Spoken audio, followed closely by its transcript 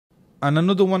And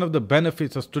another one of the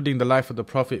benefits of studying the life of the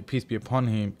Prophet, peace be upon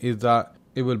him, is that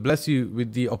it will bless you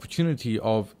with the opportunity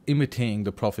of imitating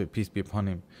the Prophet, peace be upon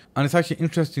him. And it's actually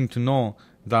interesting to know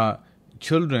that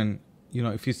children,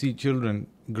 if you see children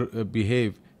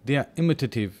behave, they are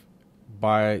imitative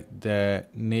by their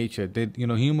nature.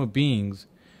 Human beings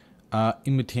are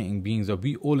imitating beings. That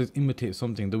we always imitate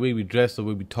something. The way we dress, the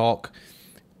way we talk.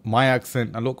 My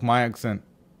accent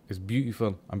is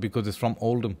beautiful, and because it's from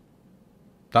Oldham,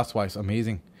 that's why it's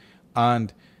amazing.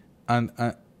 And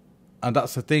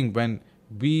that's the thing. When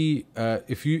we,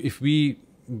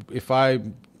 if I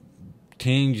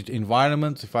changed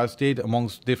environments, if I stayed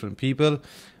amongst different people,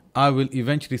 I will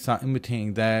eventually start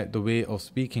imitating the way of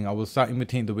speaking. I will start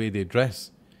imitating the way they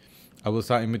dress. I will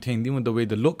start imitating even the way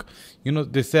they look.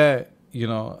 They say,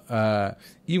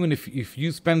 even if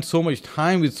you spend so much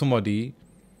time with somebody,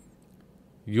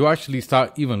 you actually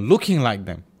start even looking like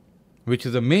them, which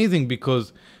is amazing,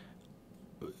 because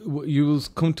you will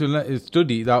come to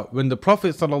study that when the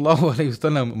Prophet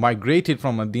ﷺ migrated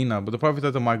from Medina, but the Prophet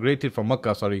ﷺ migrated from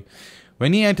Mecca,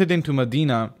 when he entered into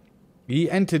Medina, he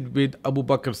entered with Abu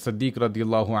Bakr Siddiq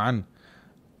radiallahu an.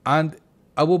 And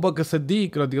Abu Bakr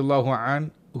Siddiq radiallahu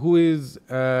an, who is,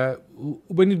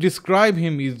 when you describe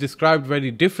him, he's described very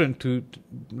different to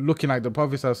looking like the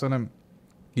Prophet ﷺ.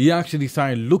 He actually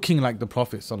started looking like the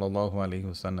Prophet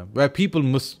ﷺ, where people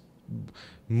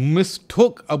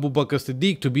mistook Abu Bakr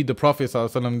Siddiq to be the Prophet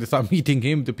ﷺ. They started meeting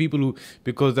him,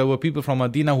 because there were people from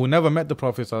Medina who never met the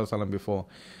Prophet ﷺ before.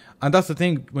 And that's the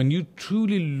thing, when you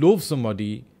truly love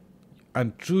somebody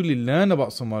and truly learn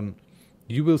about someone,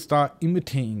 you will start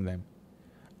imitating them.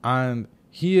 And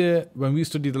here, when we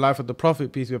study the life of the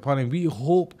Prophet, peace be upon him, we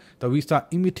hope that we start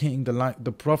imitating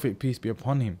the Prophet, peace be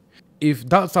upon him. If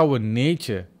that's our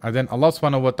nature, and then Allah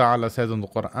subhanahu wa ta'ala says in the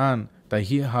Quran that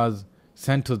He has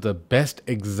sent us the best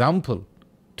example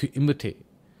to imitate.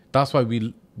 That's why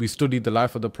we study the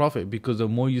life of the Prophet, because the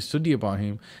more you study about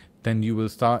him, then you will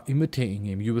start imitating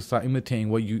him. You will start imitating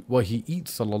what he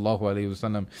eats, sallallahu alaihi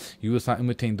wasallam. You will start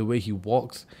imitating the way he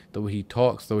walks, the way he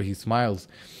talks, the way he smiles.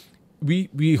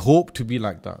 We hope to be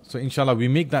like that. So inshallah, we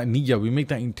make that niyyah, we make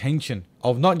that intention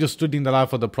of not just studying the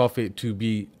life of the Prophet to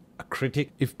be a critic.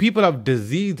 If people have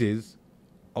diseases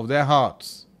of their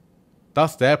hearts,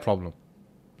 that's their problem.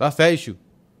 That's their issue.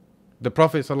 The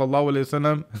Prophet sallallahu alaihi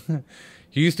wasallam,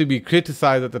 he used to be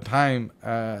criticized at the time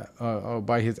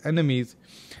by his enemies,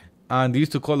 and they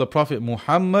used to call the Prophet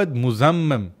Muhammad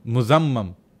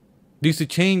Muzammam. They used to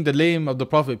change the name of the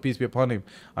Prophet, peace be upon him.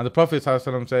 And the Prophet sallallahu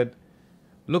alaihi wasallam said,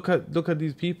 Look at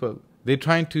these people. They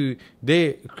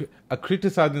are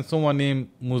criticizing someone named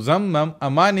Muzammam,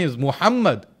 and my name is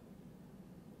Muhammad.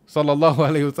 Sallallahu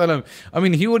Alaihi Wasallam. I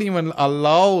mean, he wouldn't even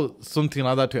allow something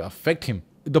like that to affect him.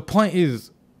 The point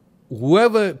is,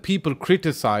 whoever people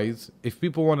criticize, if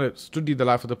people want to study the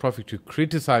life of the Prophet to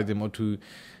criticize him or to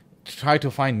try to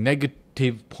find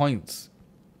negative points,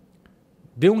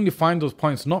 they only find those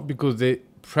points not because they're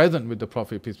present with the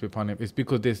Prophet, peace be upon him, it's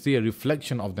because they see a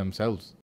reflection of themselves.